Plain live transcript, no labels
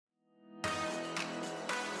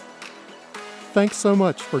Thanks so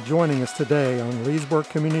much for joining us today on Leesburg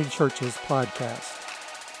Community Church's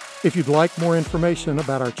podcast. If you'd like more information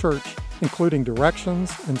about our church, including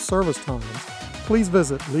directions and service times, please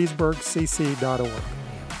visit leesburgcc.org.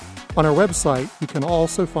 On our website, you can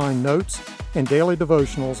also find notes and daily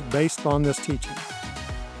devotionals based on this teaching.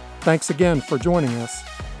 Thanks again for joining us,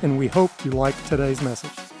 and we hope you like today's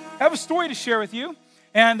message. I have a story to share with you,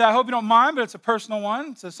 and I hope you don't mind, but it's a personal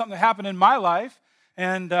one. It's something that happened in my life,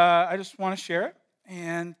 and I just want to share it.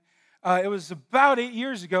 And it was about 8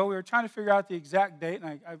 years ago. We were trying to figure out the exact date,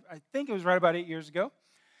 and I think it was right about 8 years ago.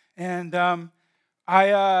 And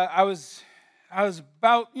I was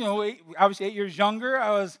about, obviously 8 years younger.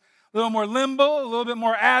 I was a little more limbo, a little bit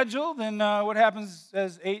more agile than what happens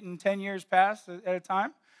as 8 and 10 years pass at a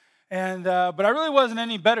time. And but I really wasn't in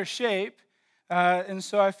any better shape. And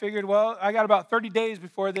so I figured, well, I got about 30 days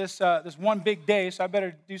before this one big day, so I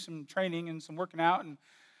better do some training and some working out. And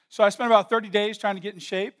so I spent about 30 days trying to get in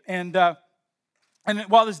shape. And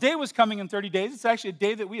while this day was coming in 30 days, it's actually a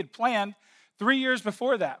day that we had planned 3 years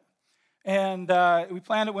before that. And we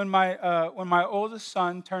planned it when my oldest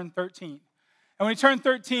son turned 13. And when he turned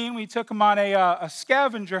 13, we took him on a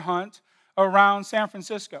scavenger hunt around San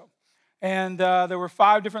Francisco. And there were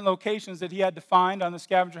 5 different locations that he had to find on the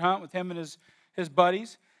scavenger hunt with him and his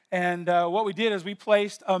buddies. And what we did is we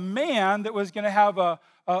placed a man that was going to have a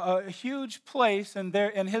huge place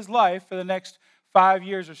in his life for the next 5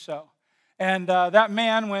 years or so. And that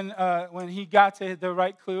man, when he got to the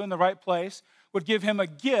right clue in the right place, would give him a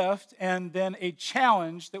gift and then a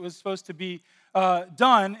challenge that was supposed to be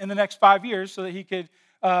done in the next 5 years so that he could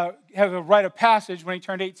have a rite of passage when he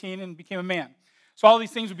turned 18 and became a man. So all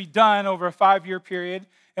these things would be done over a 5-year period,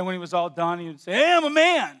 and when he was all done, he would say, "Hey, I'm a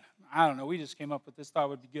man." I don't know, we just came up with this, thought it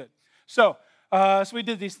would be good. So we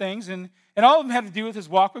did these things, and all of them had to do with his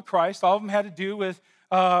walk with Christ. All of them had to do with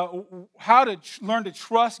how to learn to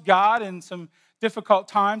trust God in some difficult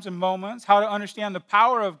times and moments, how to understand the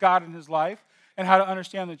power of God in his life, and how to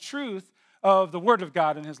understand the truth of the Word of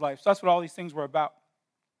God in his life. So that's what all these things were about.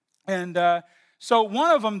 And so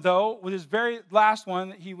one of them, though, with his very last one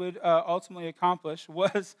that he would ultimately accomplish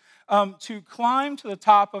was to climb to the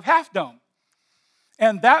top of Half Dome.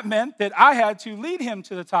 And that meant that I had to lead him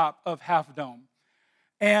to the top of Half Dome.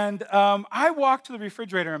 And I walked to the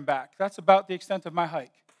refrigerator and back. That's about the extent of my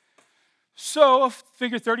hike. So I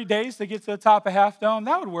figured 30 days to get to the top of Half Dome,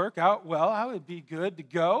 that would work out well. I would be good to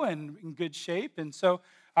go and in good shape. And so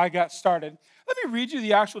I got started. Let me read you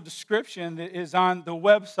the actual description that is on the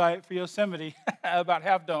website for Yosemite about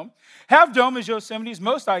Half Dome. Half Dome is Yosemite's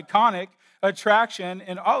most iconic attraction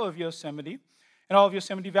in all of Yosemite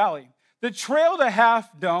Valley. The trail to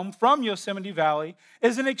Half Dome from Yosemite Valley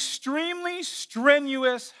is an extremely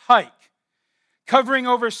strenuous hike, covering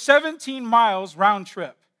over 17 miles round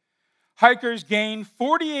trip. Hikers gain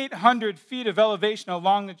 4,800 feet of elevation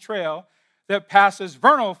along the trail that passes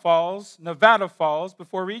Vernal Falls, Nevada Falls,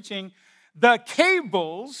 before reaching the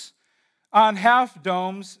cables on Half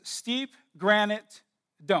Dome's steep granite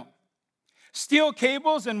dome. Steel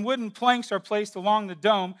cables and wooden planks are placed along the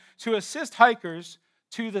dome to assist hikers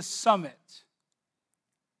to the summit.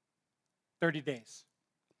 30 days.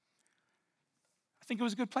 I think it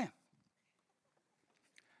was a good plan.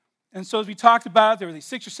 And so as we talked about it, there were these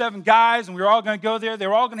 6 or 7 guys, and we were all going to go there. They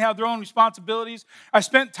were all going to have their own responsibilities. I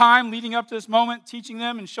spent time leading up to this moment, teaching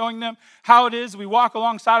them and showing them how it is we walk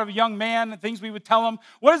alongside of a young man and things we would tell them.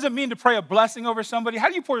 What does it mean to pray a blessing over somebody? How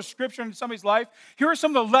do you pour a scripture into somebody's life? Here are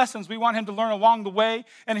some of the lessons we want him to learn along the way,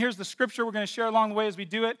 and here's the scripture we're going to share along the way as we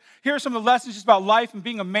do it. Here are some of the lessons just about life and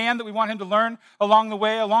being a man that we want him to learn along the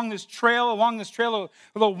way, along this trail,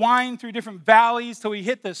 we'll wind through different valleys till we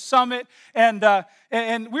hit the summit.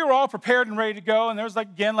 And we were all prepared and ready to go, and there was like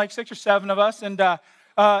 6 or 7 of us, and all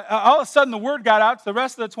of a sudden the word got out to the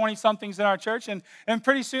rest of the 20-somethings in our church, and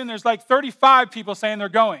pretty soon there's like 35 people saying they're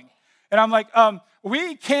going. And I'm like,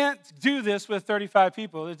 we can't do this with 35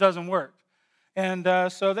 people. It doesn't work. And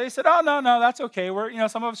so they said, oh, no, that's okay.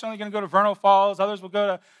 Some of us are only going to go to Vernal Falls. Others will go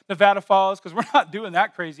to Nevada Falls because we're not doing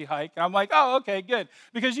that crazy hike. And I'm like, oh, okay, good.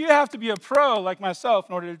 Because you have to be a pro like myself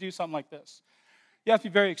in order to do something like this. You have to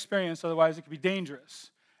be very experienced, otherwise it could be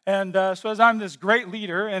dangerous. And so as I'm this great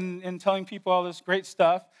leader and telling people all this great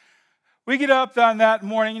stuff, we get up on that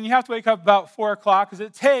morning, and you have to wake up about 4 o'clock because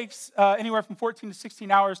it takes anywhere from 14 to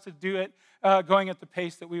 16 hours to do it going at the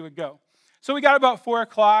pace that we would go. So we got about 4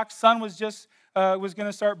 o'clock. Sun was just was going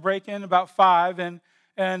to start breaking about 5,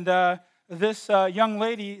 and this young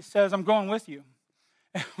lady says, "I'm going with you."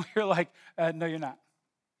 And we were like, "No, you're not."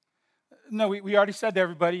 No, we already said to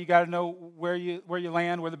everybody, you got to know where you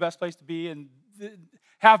land, where the best place to be, and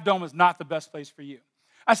Half Dome is not the best place for you.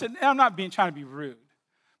 I said, I'm not trying to be rude,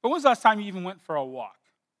 but when's the last time you even went for a walk?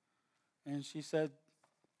 And she said,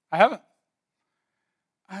 I haven't.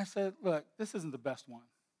 I said, look, this isn't the best one.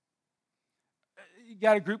 You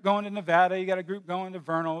got a group going to Nevada, you got a group going to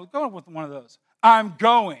Vernal, go with one of those. I'm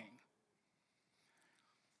going.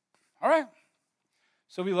 All right.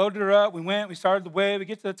 So we loaded her up, we went, we started the way, we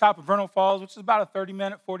get to the top of Vernal Falls, which is about a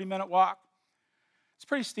 30-minute, 40-minute walk. It's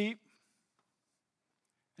pretty steep.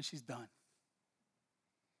 And she's done.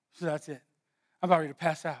 So that's it. I'm about ready to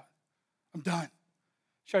pass out. I'm done.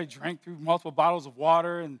 She already drank through multiple bottles of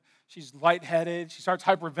water, and she's lightheaded. She starts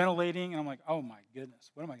hyperventilating, and I'm like, oh my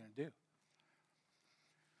goodness, what am I going to do?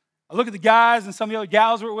 I look at the guys and some of the other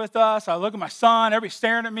gals were with us. I look at my son, everybody's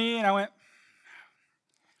staring at me, and I went,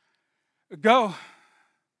 go.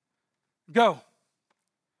 And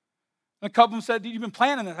a couple of them said, dude, you've been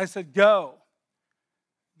planning this. I said, go.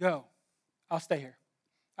 I'll stay here.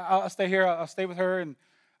 I'll stay here. I'll stay with her, and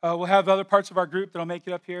we'll have other parts of our group that'll make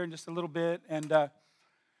it up here in just a little bit. And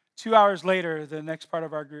 2 hours later, the next part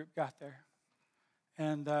of our group got there.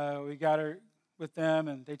 And we got her with them,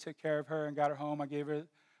 and they took care of her and got her home. I gave her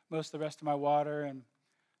most of the rest of my water, and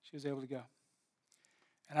she was able to go.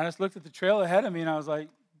 And I just looked at the trail ahead of me, and I was like,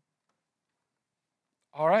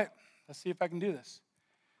 all right, let's see if I can do this.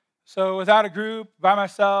 So without a group, by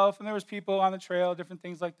myself, and there was people on the trail, different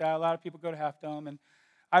things like that. A lot of people go to Half Dome, and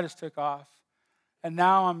I just took off. And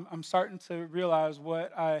now I'm starting to realize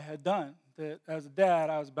what I had done, that as a dad,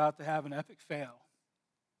 I was about to have an epic fail.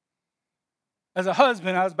 As a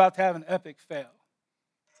husband, I was about to have an epic fail.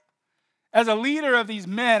 As a leader of these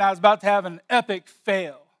men, I was about to have an epic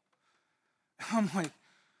fail. I'm like,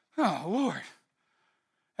 oh, Lord.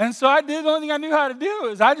 And so I did the only thing I knew how to do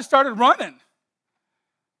is I just started running.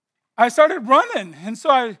 And so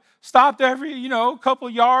I stopped every, couple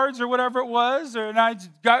yards or whatever it was, and I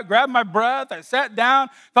grabbed my breath. I sat down,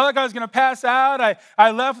 felt like I was going to pass out.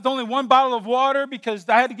 I left with only one bottle of water because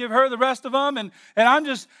I had to give her the rest of them, and I'm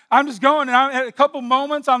just going. And I had a couple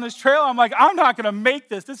moments on this trail. I'm like, I'm not going to make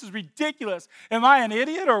this. This is ridiculous. Am I an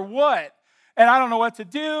idiot or what? And I don't know what to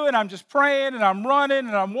do, and I'm just praying, and I'm running,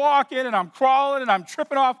 and I'm walking, and I'm crawling, and I'm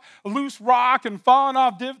tripping off a loose rock and falling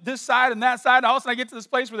off this side and that side. And all of a sudden I get to this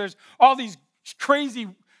place where there's all these crazy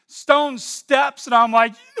stone steps, and I'm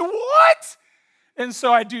like, what? And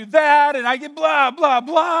so I do that, and I get blah, blah,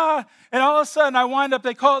 blah. And all of a sudden I wind up,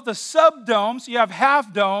 they call it the subdome. So you have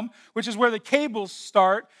Half Dome, which is where the cables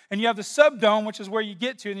start. And you have the subdome, which is where you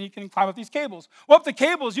get to, and you can climb up these cables. Well, up the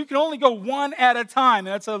cables, you can only go one at a time.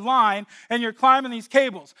 And that's a line, and you're climbing these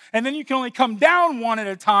cables. And then you can only come down one at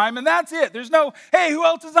a time, and that's it. There's no, hey, who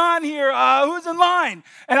else is on here? Who's in line?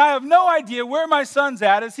 And I have no idea where my son's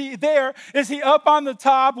at. Is he there? Is he up on the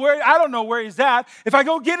top? I don't know where he's at. If I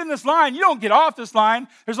go get in this line, you don't get off this line.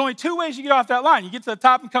 There's only two ways you get off that line. You get to the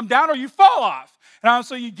top and come down, or you fall off. And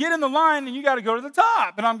so you get in the line, and you got to go to the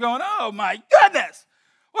top. And I'm going, oh, my goodness.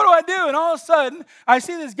 What do I do? And all of a sudden, I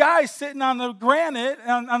see this guy sitting on the granite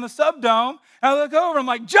on the subdome. And I look over, I'm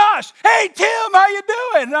like, Josh, hey, Tim, how you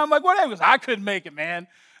doing? And I'm like, what? He goes, I couldn't make it, man.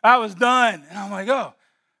 I was done. And I'm like, oh,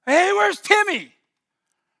 hey, where's Timmy?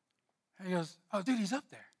 And he goes, oh, dude, he's up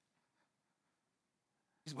there.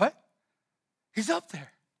 He's what? He's up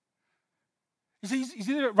there. He's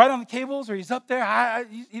either right on the cables or he's up there.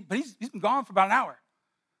 But he's been gone for about an hour.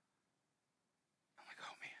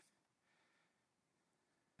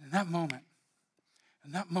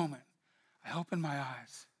 In that moment, I opened my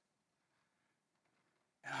eyes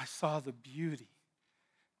and I saw the beauty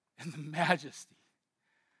and the majesty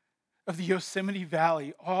of the Yosemite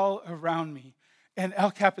Valley all around me and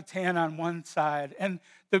El Capitan on one side and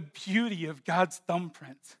the beauty of God's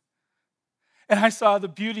thumbprint. And I saw the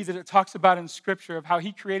beauty that it talks about in Scripture of how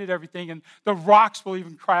he created everything, and the rocks will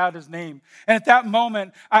even cry out his name. And at that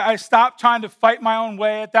moment, I stopped trying to fight my own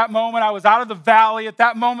way. At that moment, I was out of the valley. At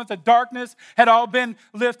that moment, the darkness had all been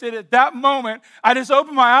lifted. At that moment, I just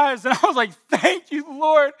opened my eyes, and I was like, thank you,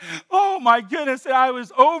 Lord. Oh, my goodness. And I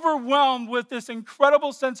was overwhelmed with this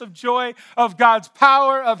incredible sense of joy of God's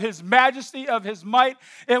power, of his majesty, of his might.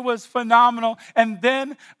 It was phenomenal. And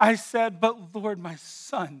then I said, but Lord, my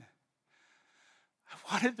son,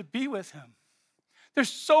 I wanted to be with him. There's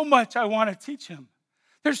so much I want to teach him.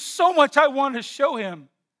 There's so much I want to show him.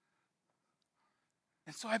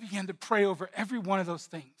 And so I began to pray over every one of those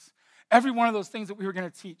things. Every one of those things that we were going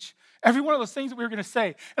to teach. Every one of those things that we were going to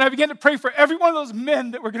say. And I began to pray for every one of those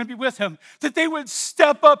men that were going to be with him. That they would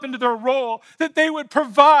step up into their role. That they would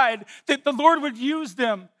provide. That the Lord would use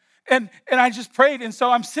them. And I just prayed. And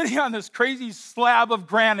so I'm sitting on this crazy slab of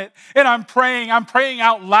granite and I'm praying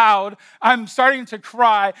out loud. I'm starting to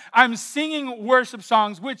cry. I'm singing worship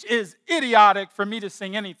songs, which is idiotic for me to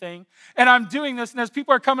sing anything. And I'm doing this. And as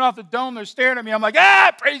people are coming off the dome, they're staring at me. I'm like,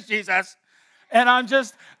 praise Jesus. And I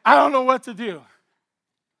don't know what to do.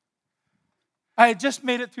 I had just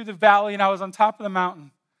made it through the valley and I was on top of the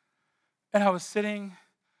mountain. And I was sitting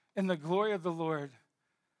in the glory of the Lord,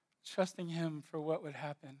 trusting him for what would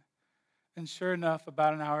happen. And sure enough,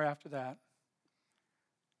 about an hour after that,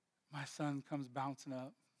 my son comes bouncing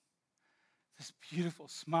up, this beautiful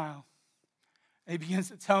smile. And he begins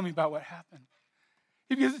to tell me about what happened.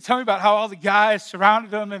 He begins to tell me about how all the guys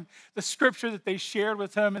surrounded him and the scripture that they shared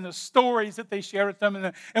with him and the stories that they shared with him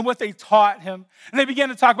and what they taught him. And they began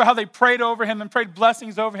to talk about how they prayed over him and prayed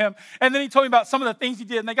blessings over him. And then he told me about some of the things he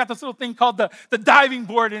did. And they got this little thing called the diving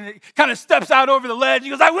board, and it kind of steps out over the ledge. He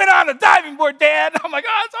goes, I went on a diving board, Dad. I'm like,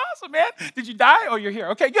 oh, that's awesome, man. Did you die? Oh, you're here.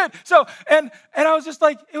 Okay, good. So, and I was just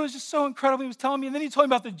like, it was just so incredible. He was telling me. And then he told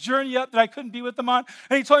me about the journey up that I couldn't be with him on.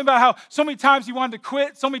 And he told me about how so many times he wanted to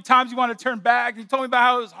quit, so many times he wanted to turn back. And he told me about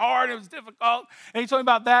how it was hard, it was difficult, and he told me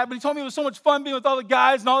about that. But he told me it was so much fun being with all the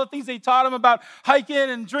guys and all the things they taught him about hiking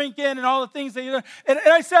and drinking and all the things they, and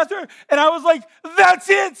I sat there and I was like, that's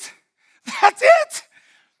it.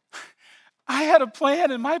 I had a plan,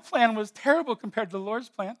 and my plan was terrible compared to the Lord's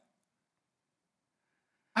plan.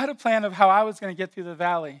 I had a plan of how I was going to get through the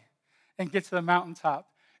valley and get to the mountaintop,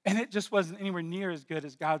 and it just wasn't anywhere near as good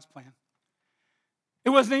as God's plan. It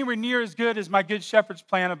wasn't anywhere near as good as my Good Shepherd's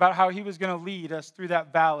plan about how he was going to lead us through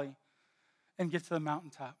that valley and get to the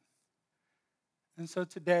mountaintop. And so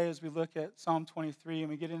today, as we look at Psalm 23 and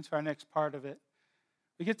we get into our next part of it,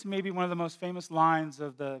 we get to maybe one of the most famous lines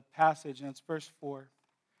of the passage, and it's verse 4.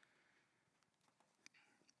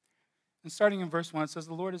 And starting in verse 1, it says,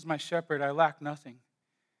 the Lord is my shepherd, I lack nothing.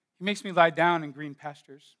 He makes me lie down in green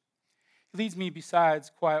pastures. He leads me beside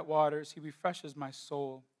quiet waters. He refreshes my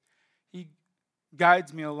soul. He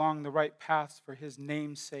guides me along the right paths for his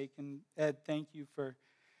name's sake. And Ed, thank you for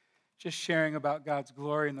just sharing about God's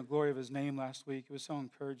glory and the glory of his name last week. It was so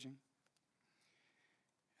encouraging.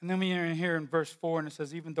 And then we are here in verse 4, and it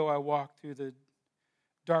says, even though I walk through the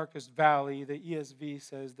darkest valley, the ESV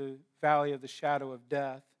says, the valley of the shadow of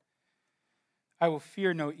death, I will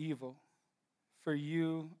fear no evil, for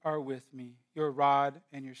you are with me. Your rod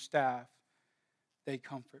and your staff, they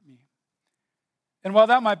comfort me. And while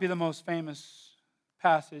that might be the most famous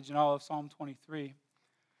passage in all of Psalm 23,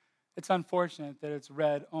 it's unfortunate that it's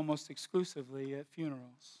read almost exclusively at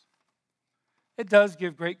funerals. It does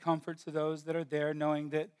give great comfort to those that are there, knowing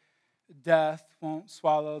that death won't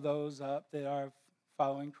swallow those up that are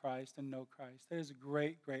following Christ and know Christ. That is a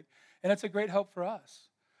great, and it's a great hope for us.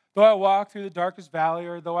 Though I walk through the darkest valley,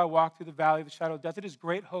 or though I walk through the valley of the shadow of death, it is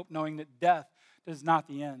great hope knowing that death is not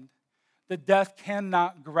the end. That death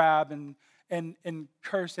cannot grab and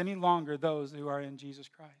curse any longer those who are in Jesus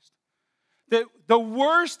Christ. That the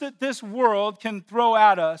worst that this world can throw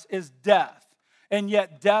at us is death. And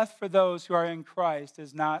yet death for those who are in Christ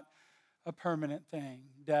is not a permanent thing.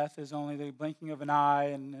 Death is only the blinking of an eye,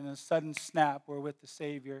 and in a sudden snap, we're with the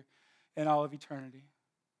Savior in all of eternity.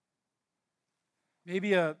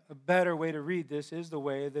 Maybe a better way to read this is the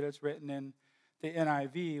way that it's written in the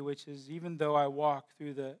NIV, which is, even though I walk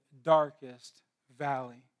through the darkest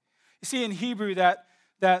valley. You see, in Hebrew,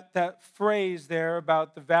 that phrase there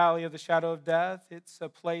about the valley of the shadow of death, it's a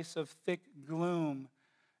place of thick gloom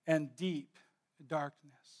and deep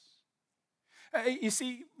darkness. You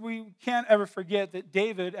see, we can't ever forget that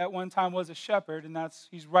David at one time was a shepherd, and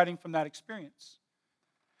he's writing from that experience.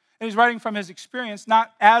 And he's writing from his experience,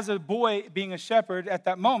 not as a boy being a shepherd at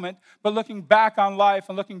that moment, but looking back on life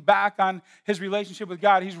and looking back on his relationship with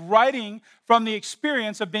God. He's writing from the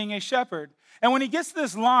experience of being a shepherd. And when he gets to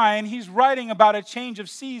this line, he's writing about a change of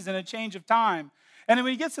season, a change of time. And then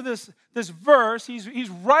when he gets to this verse, he's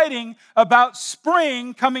writing about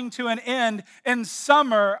spring coming to an end and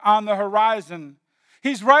summer on the horizon.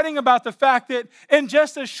 He's writing about the fact that in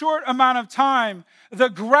just a short amount of time, the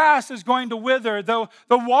grass is going to wither, the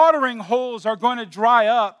watering holes are going to dry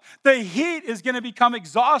up, the heat is going to become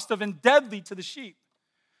exhaustive and deadly to the sheep.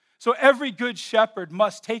 So every good shepherd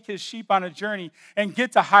must take his sheep on a journey and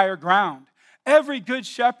get to higher ground. Every good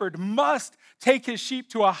shepherd must take his sheep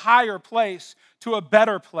to a higher place, to a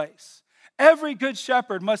better place. Every good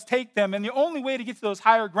shepherd must take them, and the only way to get to those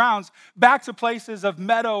higher grounds, back to places of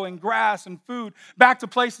meadow and grass and food, back to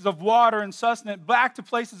places of water and sustenance, back to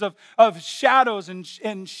places of shadows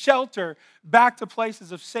and shelter, back to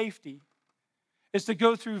places of safety, is to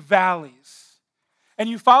go through valleys. And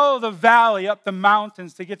you follow the valley up the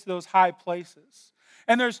mountains to get to those high places.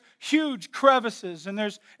 And there's huge crevices, and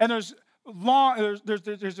there's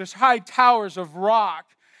high towers of rock.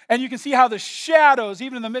 And you can see how the shadows,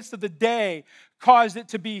 even in the midst of the day, caused it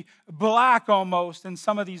to be black almost in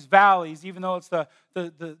some of these valleys, even though it's the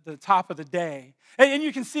top of the day. And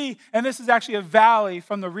you can see, and this is actually a valley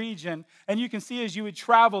from the region, and you can see as you would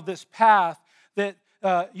travel this path that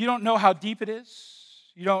you don't know how deep it is.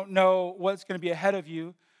 You don't know what's going to be ahead of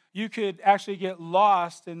you. You could actually get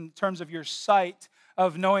lost in terms of your sight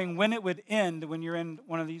of knowing when it would end when you're in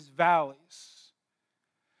one of these valleys.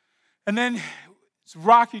 And then it's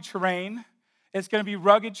rocky terrain. It's going to be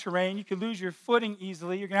rugged terrain. You could lose your footing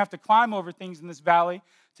easily. You're going to have to climb over things in this valley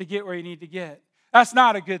to get where you need to get. That's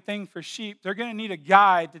not a good thing for sheep. They're going to need a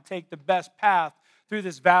guide to take the best path through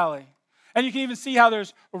this valley. And you can even see how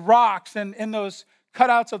there's rocks, and in those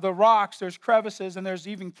cutouts of the rocks, there's crevices and there's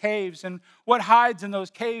even caves. And what hides in those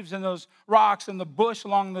caves and those rocks and the bush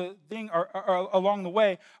along the thing or along the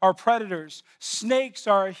way are predators. Snakes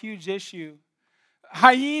are a huge issue.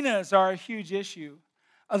 Hyenas are a huge issue.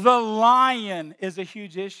 The lion is a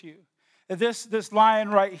huge issue. This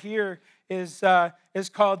lion right here is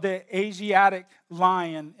called the Asiatic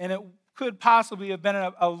lion, and it could possibly have been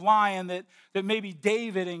a lion that maybe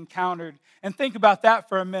David encountered. And think about that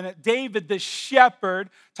for a minute. David, the shepherd,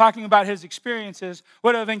 talking about his experiences,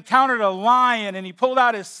 would have encountered a lion, and he pulled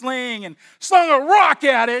out his sling and slung a rock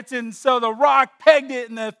at it, and so the rock pegged it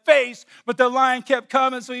in the face, but the lion kept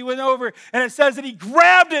coming, so he went over, and it says that he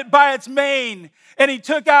grabbed it by its mane, and he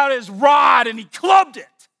took out his rod, and he clubbed it.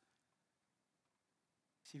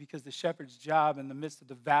 See, because the shepherd's job in the midst of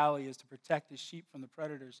the valley is to protect his sheep from the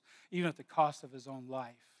predators, even at the cost of his own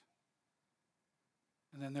life.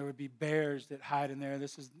 And then there would be bears that hide in there.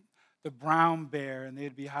 This is the brown bear, and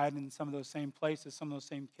they'd be hiding in some of those same places, some of those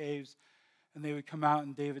same caves. And they would come out,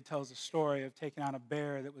 and David tells a story of taking out a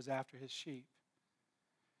bear that was after his sheep.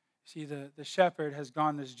 See, the shepherd has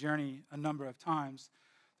gone this journey a number of times.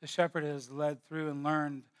 The shepherd has led through and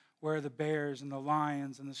learned where the bears and the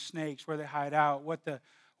lions and the snakes, where they hide out, what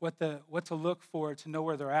to look for to know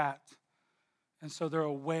where they're at. And so they're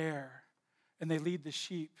aware, and they lead the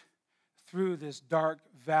sheep through this dark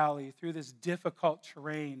valley, through this difficult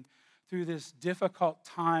terrain, through this difficult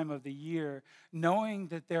time of the year, knowing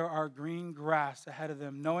that there are green grass ahead of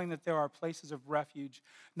them, knowing that there are places of refuge,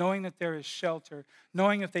 knowing that there is shelter,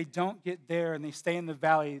 knowing if they don't get there and they stay in the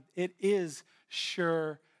valley, it is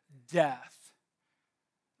sure death.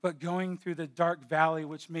 But going through the dark valley,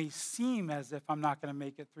 which may seem as if I'm not going to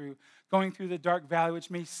make it through, going through the dark valley, which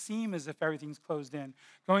may seem as if everything's closed in,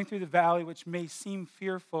 going through the valley, which may seem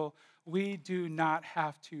fearful, we do not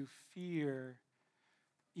have to fear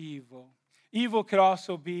evil. Evil could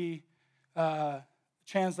also be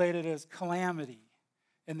translated as calamity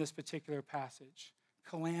in this particular passage.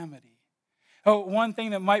 Calamity. Oh, one thing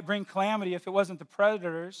that might bring calamity, if it wasn't the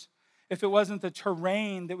predators, if it wasn't the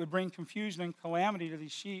terrain that would bring confusion and calamity to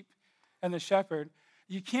these sheep and the shepherd,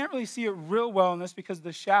 you can't really see it real well in this because of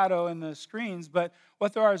the shadow and the screens, but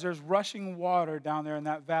what there is, there's rushing water down there in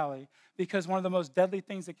that valley, because one of the most deadly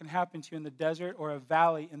things that can happen to you in the desert or a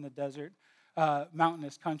valley in the desert,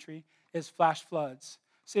 mountainous country, is flash floods.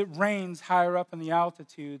 So it rains higher up in the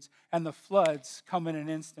altitudes, and the floods come in an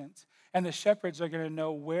instant. And the shepherds are going to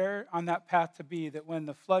know where on that path to be, that when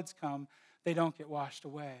the floods come, they don't get washed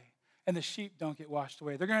away. And the sheep don't get washed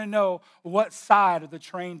away. They're going to know what side of the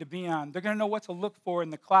terrain to be on. They're going to know what to look for in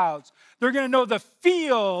the clouds. They're going to know the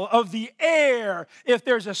feel of the air if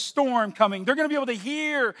there's a storm coming. They're going to be able to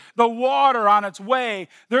hear the water on its way.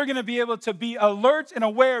 They're going to be able to be alert and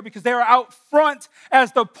aware because they are out front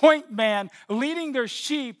as the point man, leading their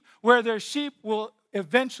sheep where their sheep will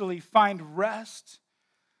eventually find rest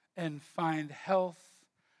and find health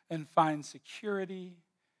and find security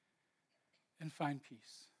and find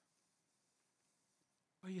peace.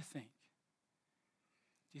 What do you think?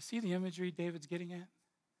 Do you see the imagery David's getting at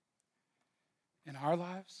in our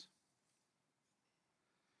lives?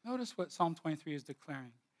 Notice what Psalm 23 is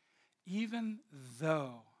declaring. Even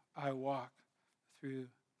though I walk through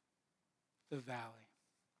the valley,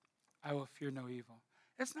 I will fear no evil.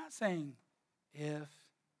 It's not saying if,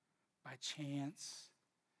 by chance,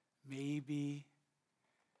 maybe.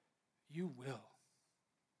 You will.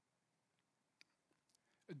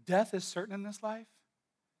 Death is certain in this life.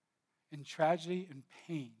 And tragedy and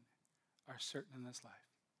pain are certain in this life.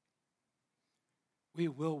 We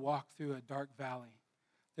will walk through a dark valley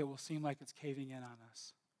that will seem like it's caving in on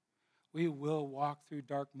us. We will walk through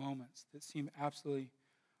dark moments that seem absolutely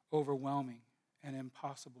overwhelming and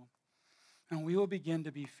impossible. And we will begin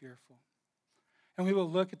to be fearful. And we will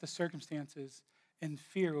look at the circumstances, and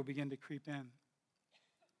fear will begin to creep in.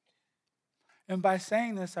 And by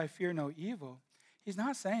saying this, I fear no evil, he's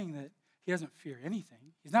not saying that he doesn't fear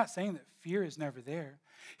anything. He's not saying that fear is never there.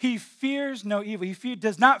 He fears no evil. He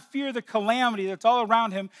does not fear the calamity that's all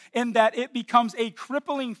around him, in that it becomes a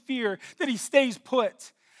crippling fear that he stays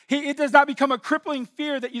put. It does not become a crippling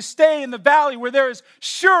fear that you stay in the valley where there is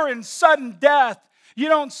sure and sudden death. You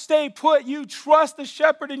don't stay put. You trust the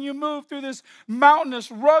shepherd and you move through this mountainous,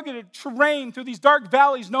 rugged terrain, through these dark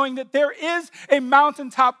valleys, knowing that there is a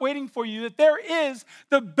mountaintop waiting for you, that there is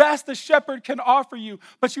the best the shepherd can offer you.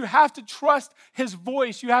 But you have to trust his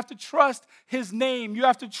voice. You have to trust his name. You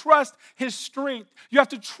have to trust his strength. You have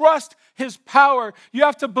to trust his power. You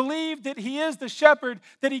have to believe that he is the shepherd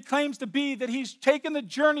that he claims to be, that he's taken the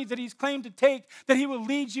journey that he's claimed to take, that he will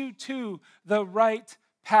lead you to the right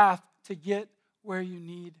path to get where you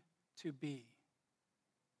need to be.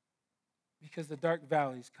 Because the dark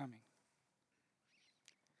valley is coming.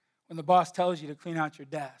 When the boss tells you to clean out your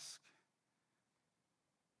desk,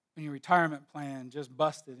 when your retirement plan just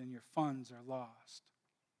busted and your funds are lost,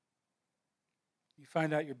 you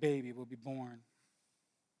find out your baby will be born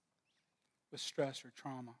with stress or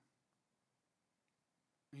trauma.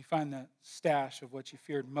 When you find that stash of what you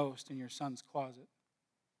feared most in your son's closet.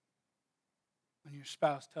 When your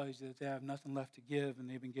spouse tells you that they have nothing left to give and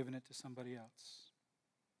they've been giving it to somebody else.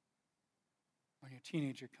 When your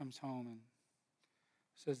teenager comes home and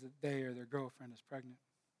says that they or their girlfriend is pregnant.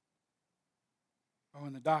 Or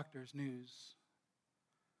when the doctor's news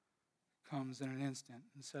comes in an instant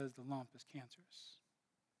and says the lump is cancerous.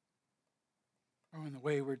 Or when the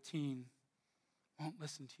wayward teen won't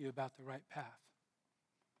listen to you about the right path.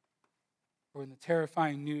 Or when the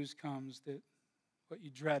terrifying news comes that what you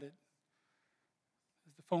dreaded,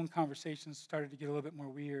 as the phone conversations started to get a little bit more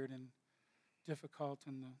weird and difficult,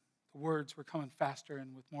 and the words were coming faster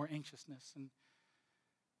and with more anxiousness, and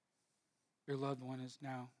your loved one is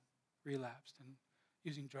now relapsed and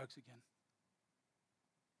using drugs again.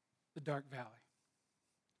 The dark valley.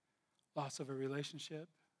 Loss of a relationship,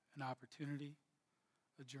 an opportunity,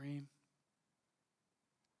 a dream.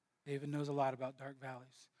 David knows a lot about dark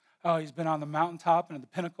valleys. Oh, he's been on the mountaintop and at the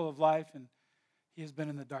pinnacle of life, and he has been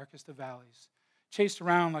in the darkest of valleys. Chased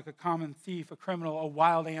around like a common thief, a criminal, a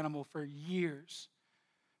wild animal for years.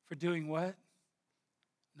 For doing what?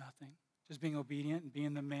 Nothing. Just being obedient and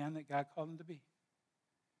being the man that God called him to be.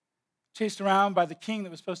 Chased around by the king that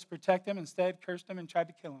was supposed to protect him, instead cursed him and tried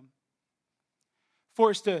to kill him.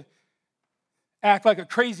 Forced to act like a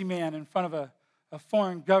crazy man in front of a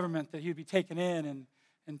foreign government that he would be taken in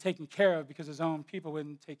and taken care of because his own people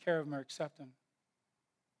wouldn't take care of him or accept him.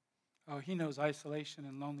 Oh, he knows isolation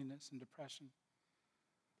and loneliness and depression.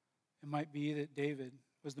 It might be that David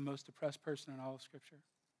was the most depressed person in all of Scripture.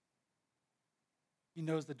 He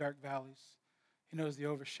knows the dark valleys. He knows the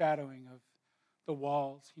overshadowing of the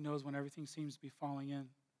walls. He knows when everything seems to be falling in.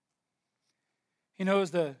 He knows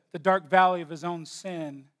the dark valley of his own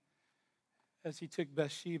sin as he took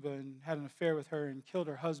Bathsheba and had an affair with her and killed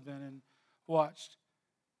her husband and watched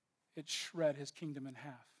it shred his kingdom in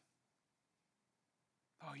half.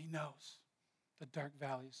 Oh, he knows the dark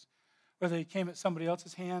valleys. Whether he came at somebody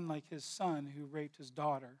else's hand like his son who raped his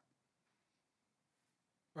daughter,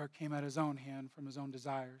 or it came at his own hand from his own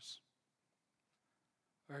desires,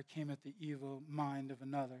 or it came at the evil mind of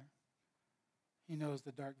another. He knows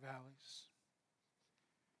the dark valleys.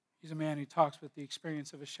 He's a man who talks with the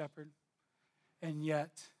experience of a shepherd, and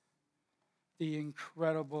yet the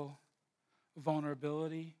incredible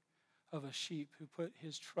vulnerability of a sheep who put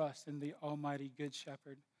his trust in the almighty good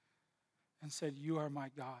shepherd and said, "You are my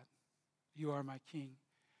God. You are my king.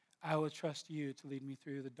 I will trust you to lead me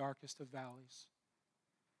through the darkest of valleys."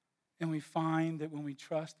 And we find that when we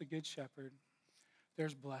trust the good shepherd,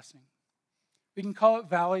 there's blessing. We can call it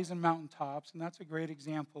valleys and mountaintops, and that's a great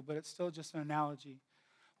example, but it's still just an analogy.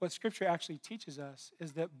 What Scripture actually teaches us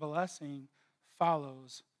is that blessing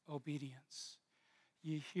follows obedience.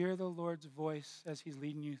 You hear the Lord's voice as he's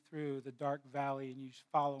leading you through the dark valley, and you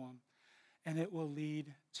follow him, and it will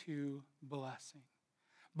lead to blessing.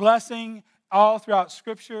 Blessing all throughout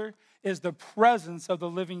Scripture is the presence of the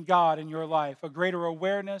living God in your life. A greater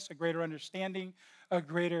awareness, a greater understanding, a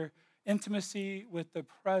greater intimacy with the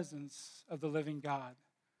presence of the living God.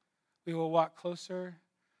 We will walk closer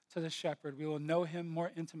to the shepherd. We will know him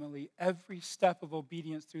more intimately. Every step of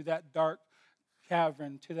obedience through that dark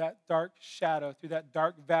cavern, to that dark shadow, through that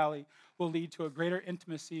dark valley will lead to a greater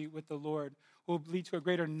intimacy with the Lord, will lead to a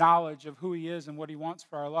greater knowledge of who he is and what he wants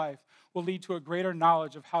for our life, will lead to a greater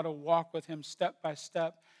knowledge of how to walk with him step by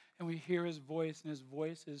step. And we hear his voice, and his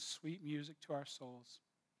voice is sweet music to our souls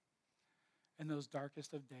in those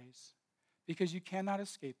darkest of days, because you cannot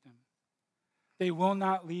escape them. They will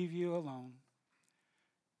not leave you alone.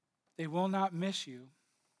 They will not miss you.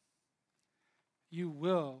 You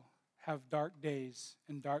will have dark days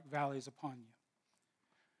and dark valleys upon you.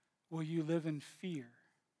 Will you live in fear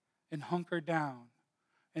and hunker down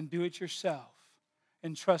and do it yourself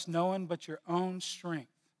and trust no one but your own strength?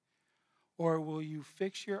 Or will you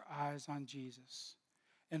fix your eyes on Jesus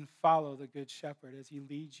and follow the Good Shepherd as he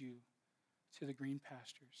leads you to the green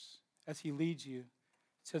pastures, as he leads you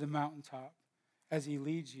to the mountaintop, as he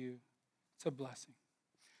leads you to blessing?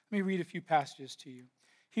 Let me read a few passages to you.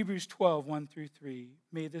 Hebrews 12, 1-3.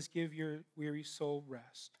 May this give your weary soul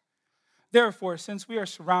rest. Therefore, since we are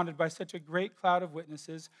surrounded by such a great cloud of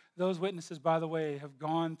witnesses, those witnesses, by the way, have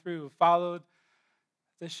followed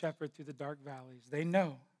the shepherd through the dark valleys. They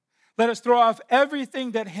know. Let us throw off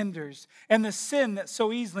everything that hinders and the sin that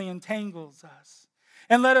so easily entangles us.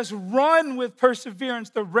 And let us run with perseverance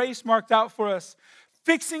the race marked out for us,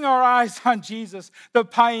 fixing our eyes on Jesus, the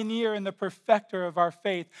pioneer and the perfecter of our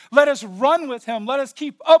faith. Let us run with him. Let us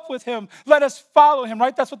keep up with him. Let us follow him,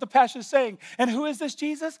 right? That's what the passage is saying. And who is this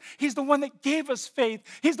Jesus? He's the one that gave us faith.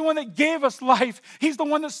 He's the one that gave us life. He's the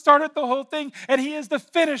one that started the whole thing, and he is the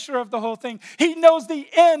finisher of the whole thing. He knows the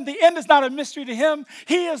end. The end is not a mystery to him.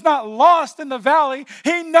 He is not lost in the valley.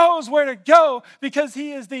 He knows where to go because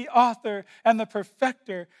he is the author and the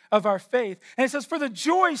perfecter of our faith. And it says, for the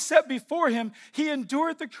joy set before him, he endured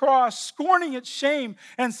the cross, scorning its shame,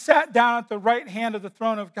 and sat down at the right hand of the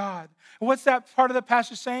throne of God. What's that part of the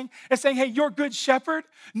passage saying? It's saying, hey, your good shepherd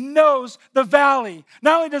knows the valley.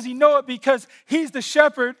 Not only does he know it because he's the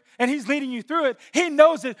shepherd and he's leading you through it, he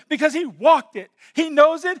knows it because he walked it. He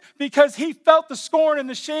knows it because he felt the scorn and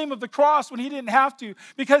the shame of the cross when he didn't have to,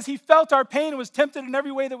 because he felt our pain and was tempted in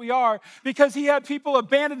every way that we are, because he had people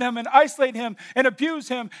abandon him and isolate him and abuse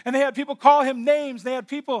him, and they had people call him names. They had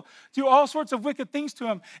people do all sorts of wicked things to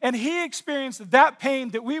him. And he experienced that pain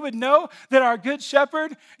that we would know that our good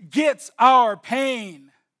shepherd gets our pain.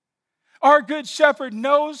 Our good shepherd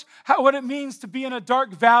knows what it means to be in a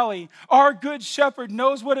dark valley. Our good shepherd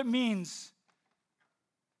knows what it means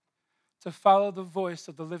to follow the voice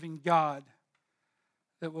of the living God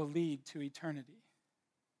that will lead to eternity.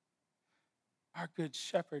 Our good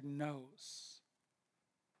shepherd knows.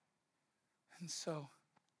 And so,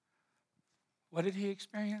 what did he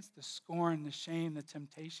experience? The scorn, the shame, the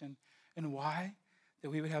temptation. And why?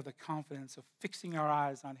 That we would have the confidence of fixing our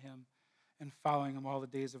eyes on him and following him all the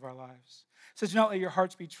days of our lives. It says, do not let your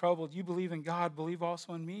hearts be troubled. You believe in God, believe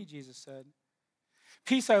also in me, Jesus said.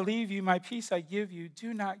 Peace I leave you, my peace I give you.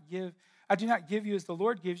 I do not give you as the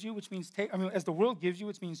Lord gives you, which means as the world gives you,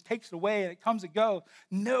 which means takes it away and it comes and go.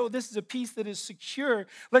 No, this is a peace that is secure.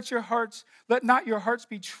 Let not your hearts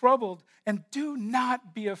be troubled, and do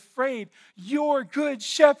not be afraid. Your good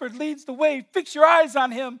shepherd leads the way. Fix your eyes on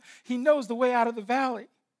him. He knows the way out of the valley.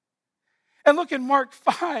 And look in Mark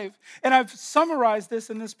 5, and I've summarized this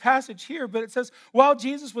in this passage here, but it says, while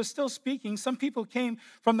Jesus was still speaking, some people came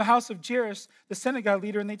from the house of Jairus, the synagogue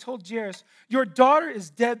leader, and they told Jairus, your daughter is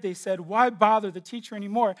dead, they said. Why bother the teacher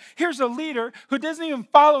anymore? Here's a leader who isn't even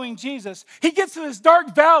following Jesus. He gets to this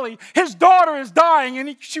dark valley. His daughter is dying,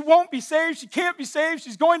 and she won't be saved. She can't be saved.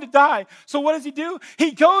 She's going to die. So what does he do? He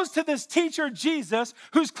goes to this teacher, Jesus,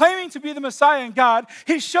 who's claiming to be the Messiah and God.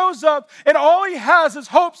 He shows up, and all he has is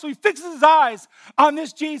hope, so he fixes his eyes on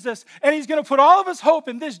this Jesus, and he's going to put all of his hope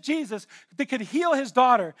in this Jesus that could heal his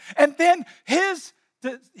daughter. And then his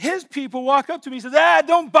people walk up to me and says,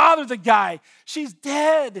 don't bother the guy. She's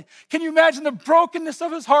dead. Can you imagine the brokenness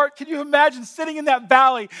of his heart? Can you imagine sitting in that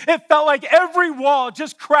valley? It felt like every wall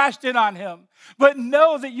just crashed in on him. But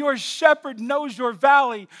know that your shepherd knows your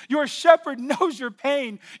valley. Your shepherd knows your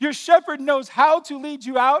pain. Your shepherd knows how to lead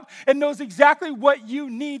you out and knows exactly what you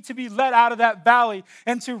need to be led out of that valley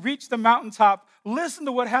and to reach the mountaintop. Listen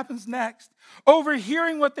to what happens next.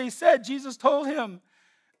 Overhearing what they said, Jesus told him,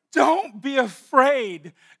 don't be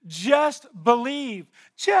afraid. Just believe.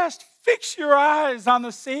 Just fix your eyes on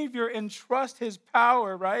the Savior and trust his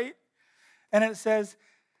power, right? And it says,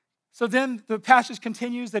 so then the passage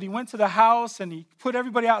continues that he went to the house and he put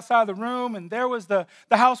everybody outside the room, and there was the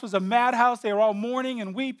house was a madhouse. They were all mourning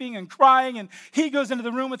and weeping and crying, and he goes into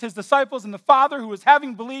the room with his disciples and the father who was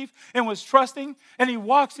having belief and was trusting, and he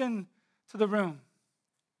walks into the room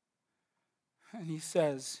and he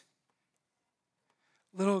says,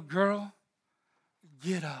 little girl,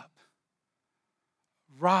 get up,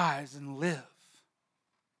 rise and live.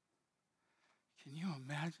 Can you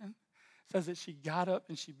imagine? It says that she got up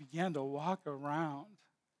and she began to walk around.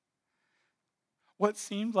 what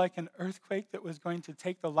seemed like an earthquake that was going to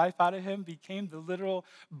take the life out of him became the literal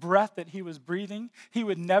breath that he was breathing. He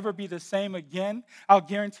would never be the same again. I'll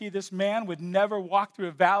guarantee this man would never walk through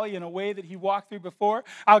a valley in a way that he walked through before.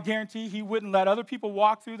 I'll guarantee he wouldn't let other people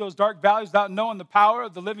walk through those dark valleys without knowing the power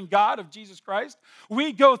of the living God of Jesus Christ.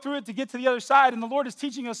 We go through it to get to the other side, and the Lord is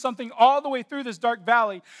teaching us something all the way through this dark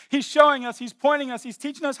valley. He's showing us, he's pointing us, he's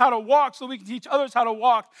teaching us how to walk so we can teach others how to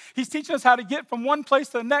walk. He's teaching us how to get from one place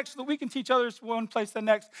to the next so that we can teach others from one place to the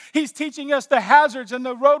next. He's teaching us the hazards and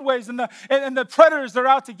the roadways and the predators that are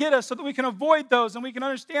out to get us so that we can avoid those and we can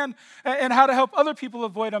understand and how to help other people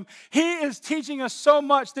avoid them. He is teaching us so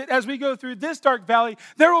much that as we go through this dark valley,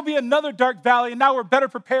 there will be another dark valley, and now we're better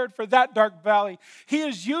prepared for that dark valley. He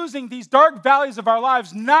is using these dark valleys of our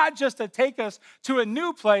lives not just to take us to a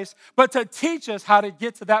new place, but to teach us how to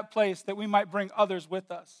get to that place that we might bring others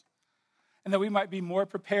with us and that we might be more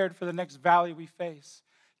prepared for the next valley we face,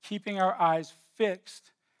 keeping our eyes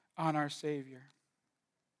fixed on our Savior.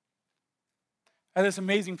 I had this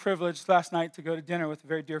amazing privilege last night to go to dinner with a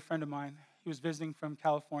very dear friend of mine. He was visiting from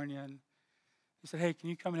California, and he said, "Hey, can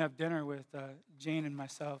you come and have dinner with Jane and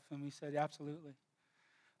myself?" And we said, "Absolutely."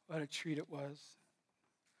 What a treat it was.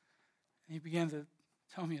 And he began to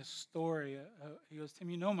tell me a story. He goes, "Tim,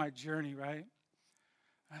 you know my journey, right?"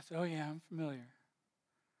 And I said, "Oh, yeah, I'm familiar."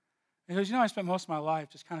 And he goes, "I spent most of my life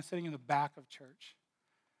just kind of sitting in the back of church.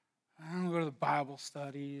 I don't go to the Bible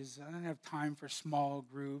studies. I didn't have time for small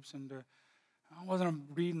groups, and I wasn't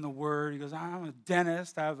reading the Word." He goes, "I'm a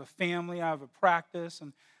dentist. I have a family. I have a practice,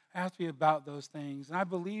 and I have to be about those things. And I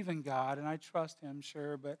believe in God, and I trust Him,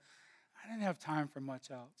 sure, but I didn't have time for much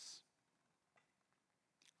else."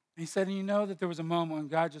 And he said, "And you know that there was a moment when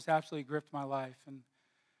God just absolutely gripped my life, and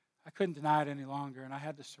I couldn't deny it any longer, and I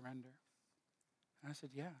had to surrender." And I said,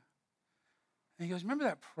 "Yeah." And he goes, "Remember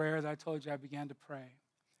that prayer that I told you I began to pray?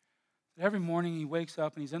 That every morning he wakes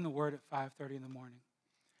up and he's in the Word at 5:30 in the morning.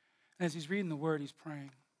 And as he's reading the Word, he's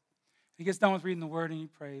praying. He gets done with reading the Word and he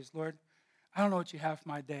prays, 'Lord, I don't know what you have for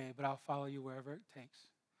my day, but I'll follow you wherever it takes.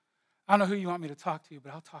 I don't know who you want me to talk to,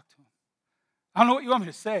 but I'll talk to him. I don't know what you want me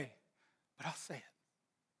to say, but I'll say it.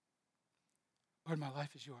 Lord, my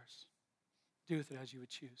life is yours. Do with it as you would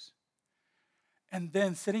choose.'" And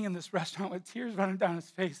then sitting in this restaurant with tears running down his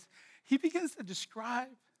face, he begins to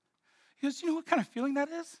describe. He goes, "You know what kind of feeling that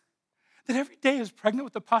is? That every day is pregnant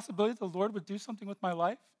with the possibility that the Lord would do something with my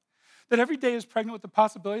life. That every day is pregnant with the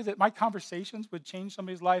possibility that my conversations would change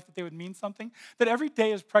somebody's life, that they would mean something. That every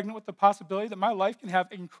day is pregnant with the possibility that my life can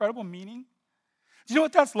have incredible meaning. Do you know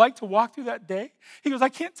what that's like to walk through that day?" He goes, "I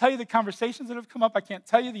can't tell you the conversations that have come up. I can't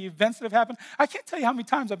tell you the events that have happened. I can't tell you how many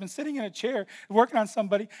times I've been sitting in a chair working on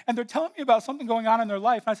somebody, and they're telling me about something going on in their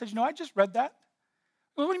life. And I said, I just read that."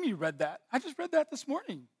 "Well, what do you mean you read that?" "I just read that this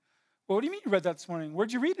morning." "Well, what do you mean you read that this morning?"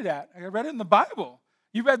 "Where'd you read it at?" "I read it in the Bible."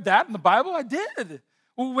 "You read that in the Bible?" "I did."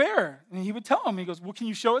 "Well, where?" And he would tell him. He goes, "Well, can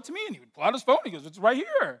you show it to me?" And he would pull out his phone. He goes, "It's right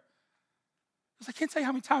here." He goes, "I can't tell you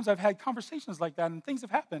how many times I've had conversations like that and things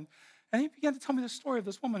have happened." And he began to tell me the story of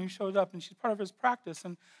this woman who showed up, and she's part of his practice.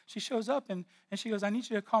 And she shows up, and she goes, "I need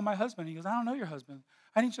you to call my husband." He goes, "I don't know your husband.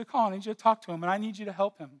 I need you to call him. I need you to talk to him, and I need you to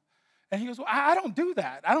help him." And he goes, "Well, I don't do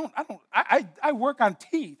that. I work on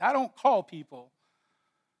teeth. I don't call people."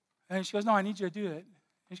 And she goes, "No, I need you to do it."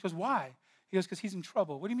 And she goes, "Why?" He goes, "Because he's in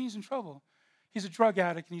trouble." "What do you mean he's in trouble?" "He's a drug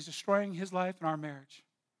addict, and he's destroying his life and our marriage."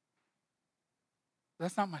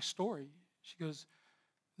 "That's not my story." She goes,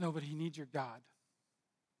 "No, but he needs your God."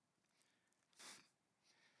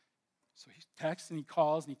 So he texts and he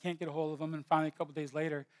calls and he can't get a hold of him. And finally, a couple days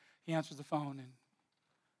later, he answers the phone and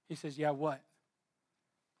he says, "Yeah, what?"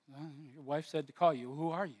 "Well, your wife said to call you."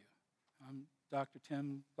 "Who are you?" "I'm Dr.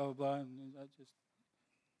 Tim, blah, blah, blah. And can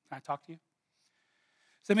I talk to you?"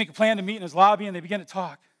 So they make a plan to meet in his lobby and they begin to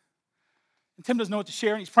talk. And Tim doesn't know what to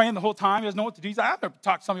share, and he's praying the whole time. He doesn't know what to do. He's like, "I've never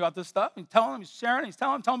talked to somebody about this stuff." And he's telling him, he's sharing, he's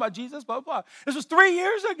telling him about Jesus, blah, blah, blah. This was 3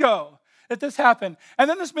 years ago that this happened. And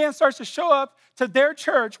then this man starts to show up to their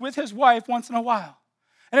church with his wife once in a while.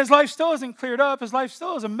 And his life still isn't cleared up. His life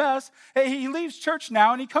still is a mess. He leaves church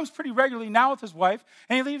now, and he comes pretty regularly now with his wife.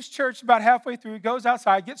 And he leaves church about halfway through, goes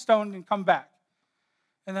outside, gets stoned, and comes back.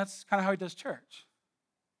 And that's kind of how he does church.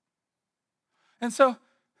 And so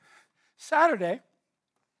Saturday,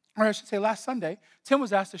 or I should say last Sunday, Tim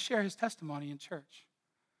was asked to share his testimony in church.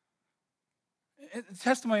 a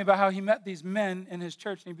testimony about how he met these men in his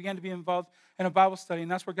church, and he began to be involved in a Bible study,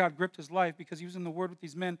 and that's where God gripped his life, because he was in the Word with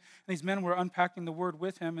these men, and these men were unpacking the Word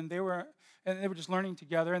with him, and they were just learning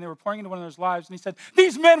together, and they were pouring into one another's lives. And he said,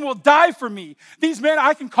 these men will die for me. These men,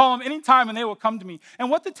 I can call them anytime, and they will come to me. And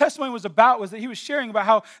what the testimony was about was that he was sharing about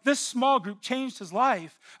how this small group changed his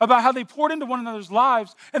life, about how they poured into one another's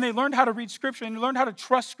lives, and they learned how to read Scripture, and they learned how to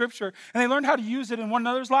trust Scripture, and they learned how to use it in one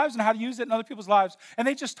another's lives and how to use it in other people's lives. And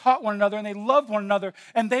they just taught one another, and they loved one another,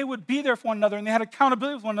 and they would be there for one another, and they had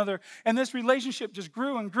accountability with one another, and this relationship just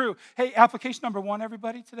grew and grew. Hey, application number 1,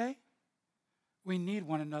 everybody, today. We need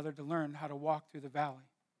one another to learn how to walk through the valley.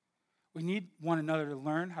 We need one another to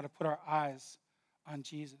learn how to put our eyes on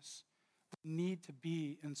Jesus. We need to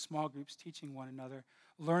be in small groups teaching one another,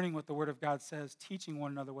 learning what the Word of God says, teaching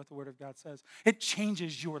one another what the Word of God says. It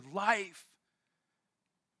changes your life.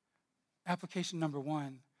 Application number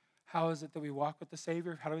 1, how is it that we walk with the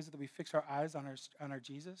Savior? How is it that we fix our eyes on our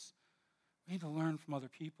Jesus? We need to learn from other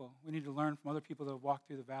people. We need to learn from other people that have walked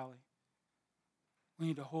through the valley. We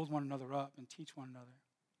need to hold one another up and teach one another.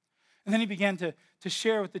 And then he began to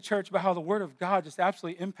share with the church about how the Word of God just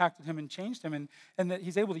absolutely impacted him and changed him, and that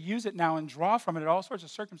he's able to use it now and draw from it at all sorts of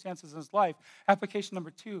circumstances in his life. Application number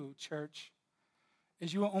 2, church,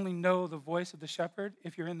 is you will only know the voice of the shepherd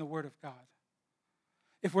if you're in the Word of God.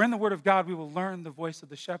 If we're in the Word of God, we will learn the voice of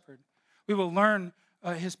the shepherd. We will learn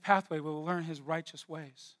his pathway. We will learn his righteous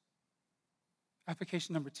ways.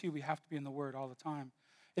 Application number 2, we have to be in the Word all the time.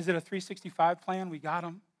 Is it a 365 plan? We got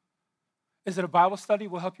them. Is it a Bible study?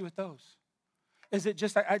 We'll help you with those. Is it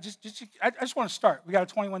just, I just want to start. We got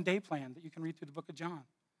a 21-day plan that you can read through the book of John.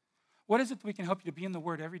 What is it that we can help you to be in the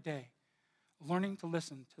Word every day, learning to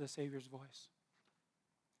listen to the Savior's voice?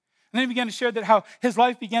 And then he began to share that how his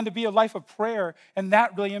life began to be a life of prayer, and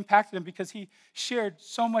that really impacted him because he shared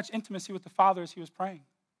so much intimacy with the Father as he was praying.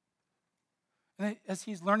 And as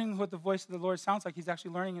he's learning what the voice of the Lord sounds like, he's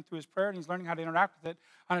actually learning it through his prayer, and he's learning how to interact with it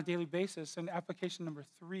on a daily basis. And application number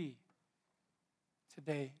 3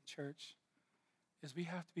 today, church, is we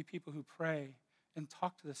have to be people who pray and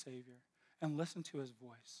talk to the Savior and listen to his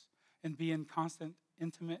voice and be in constant,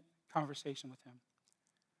 intimate conversation with him.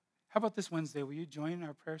 How about this Wednesday? Will you join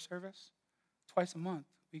our prayer service? Twice a month,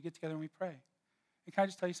 we get together and we pray. And can I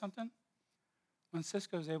just tell you something? When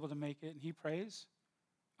Cisco is able to make it and he prays,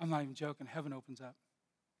 I'm not even joking, heaven opens up.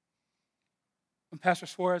 When Pastor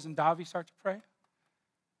Suarez and Davi start to pray,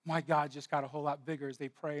 my God just got a whole lot bigger as they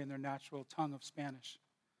pray in their natural tongue of Spanish.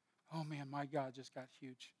 Oh man, my God just got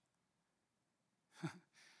huge.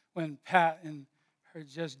 When Pat and her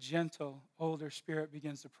just gentle, older spirit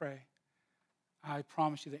begins to pray, I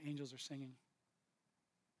promise you the angels are singing.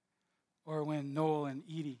 Or when Noel and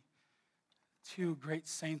Edie, 2 great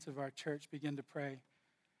saints of our church, begin to pray,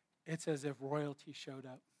 it's as if royalty showed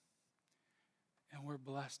up. And we're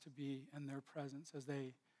blessed to be in their presence as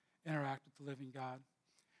they interact with the living God.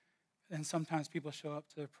 And sometimes people show up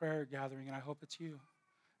to their prayer gathering, and I hope it's you,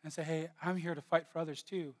 and say, hey, I'm here to fight for others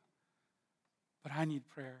too, but I need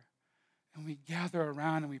prayer. And we gather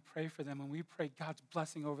around and we pray for them, and we pray God's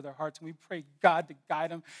blessing over their hearts, and we pray God to guide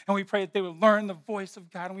them, and we pray that they would learn the voice of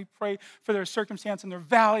God, and we pray for their circumstance in their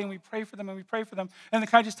valley, and we pray for them, and we pray for them. And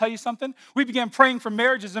can I just tell you something? We began praying for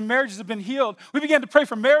marriages, and marriages have been healed. We began to pray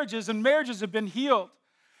for marriages, and marriages have been healed.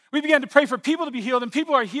 We began to pray for people to be healed, and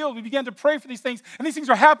people are healed. We began to pray for these things, and these things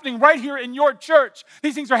are happening right here in your church.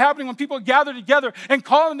 These things are happening when people gather together and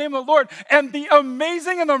call on the name of the Lord, and the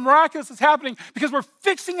amazing and the miraculous is happening because we're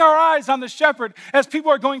fixing our eyes on the shepherd as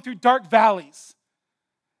people are going through dark valleys,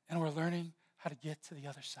 and we're learning how to get to the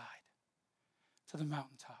other side, to the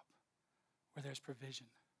mountaintop where there's provision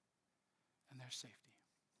and there's safety.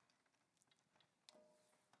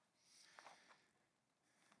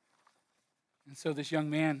 And so this young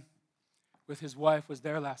man with his wife was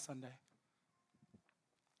there last Sunday.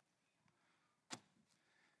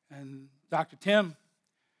 And Dr. Tim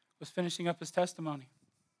was finishing up his testimony.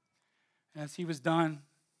 And as he was done,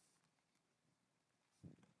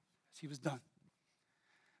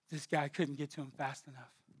 this guy couldn't get to him fast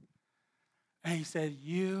enough. And he said,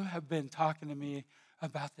 you have been talking to me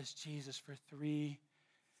about this Jesus for 3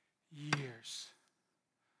 years.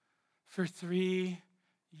 For 3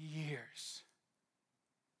 years.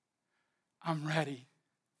 I'm ready.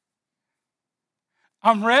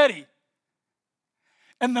 I'm ready.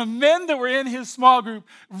 And the men that were in his small group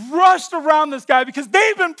rushed around this guy because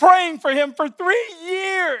they've been praying for him for 3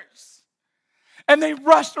 years. And they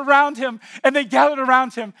rushed around him, and they gathered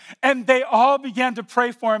around him, and they all began to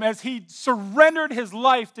pray for him as he surrendered his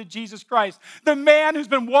life to Jesus Christ. The man who's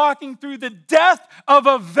been walking through the death of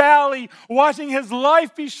a valley, watching his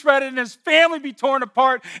life be shredded and his family be torn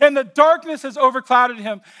apart, and the darkness has overclouded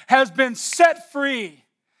him, has been set free.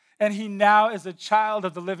 And he now is a child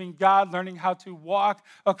of the living God, learning how to walk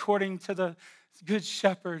according to the Good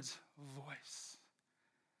Shepherd's voice.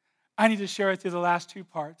 I need to share with you the last two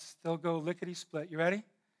parts. They'll go lickety-split. You ready?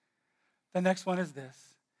 The next one is this.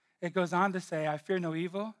 It goes on to say, I fear no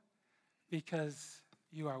evil because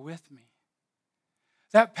you are with me.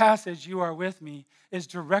 That passage, you are with me, is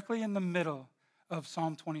directly in the middle of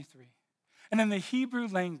Psalm 23. And in the Hebrew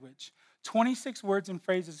language, 26 words and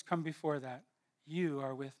phrases come before that. You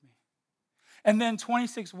are with me. And then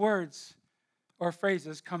 26 words or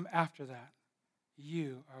phrases come after that.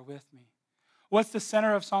 You are with me. What's the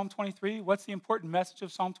center of Psalm 23? What's the important message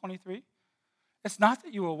of Psalm 23? It's not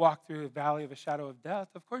that you will walk through a valley of a shadow of death.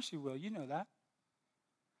 Of course you will. You know that.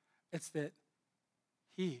 It's that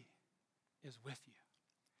he is with you.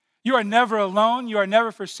 You are never alone. You are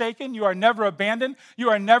never forsaken. You are never abandoned.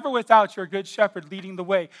 You are never without your good shepherd leading the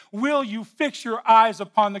way. Will you fix your eyes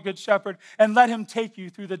upon the good shepherd and let him take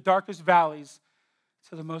you through the darkest valleys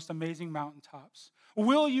to the most amazing mountaintops?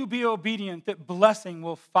 Will you be obedient that blessing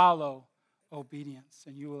will follow obedience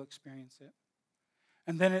and you will experience it?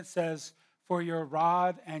 And then it says, for your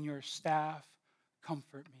rod and your staff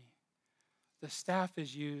comfort me. The staff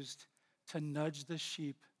is used to nudge the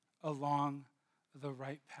sheep along the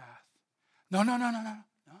right path. No.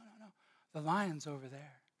 The lion's over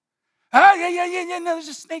there. Ah, yeah. No, there's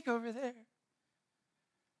a snake over there.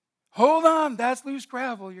 Hold on, that's loose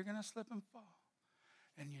gravel. You're going to slip and fall.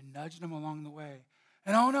 And you nudge them along the way.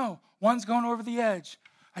 And oh no, one's going over the edge.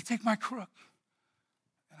 I take my crook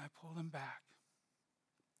and I pull them back.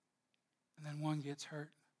 And then one gets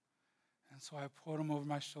hurt. And so I pull him over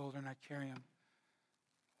my shoulder and I carry him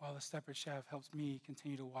while the shepherd staff helps me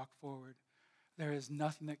continue to walk forward. There is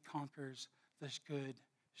nothing that conquers this good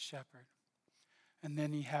shepherd. And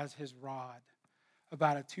then he has his rod,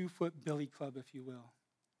 about a 2-foot billy club, if you will.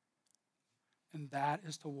 And that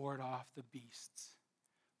is to ward off the beasts,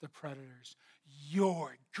 the predators.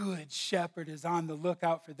 Your good shepherd is on the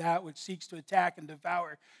lookout for that which seeks to attack and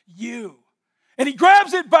devour you. And he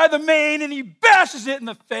grabs it by the mane and he bashes it in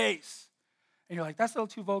the face. And you're like, that's a little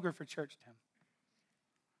too vulgar for church, Tim.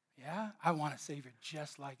 Yeah, I want a Savior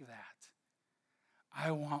just like that.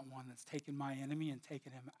 I want one that's taken my enemy and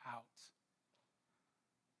taken him out.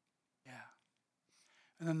 Yeah.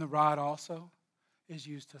 And then the rod also is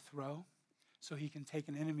used to throw, so he can take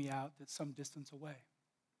an enemy out that's some distance away.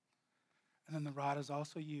 And then the rod is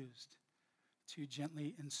also used to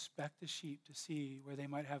gently inspect the sheep to see where they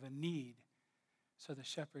might have a need so the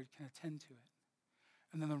shepherd can attend to it.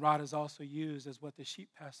 And then the rod is also used as what the sheep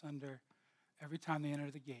pass under every time they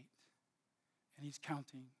enter the gate. And he's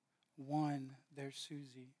counting. 1, there's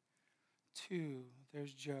Susie. 2,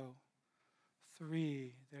 there's Joe.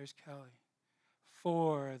 3, there's Kelly.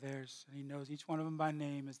 4, and he knows each one of them by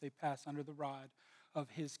name as they pass under the rod of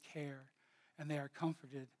his care. And they are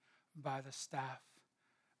comforted by the staff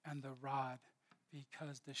and the rod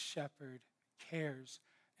because the shepherd cares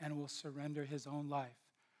and will surrender his own life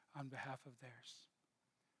on behalf of theirs.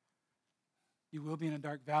 You will be in a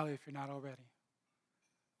dark valley if you're not already.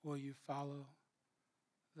 Will you follow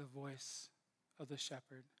the voice of the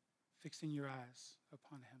shepherd, fixing your eyes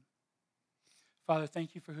upon him? Father,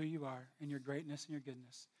 thank you for who you are and your greatness and your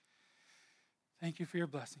goodness. Thank you for your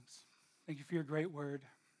blessings. Thank you for your great word.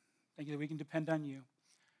 Thank you that we can depend on you.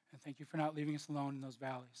 And thank you for not leaving us alone in those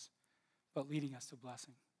valleys, but leading us to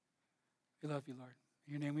blessing. We love you, Lord.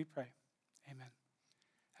 In your name we pray. Amen.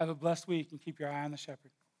 Have a blessed week and keep your eye on the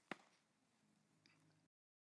shepherd.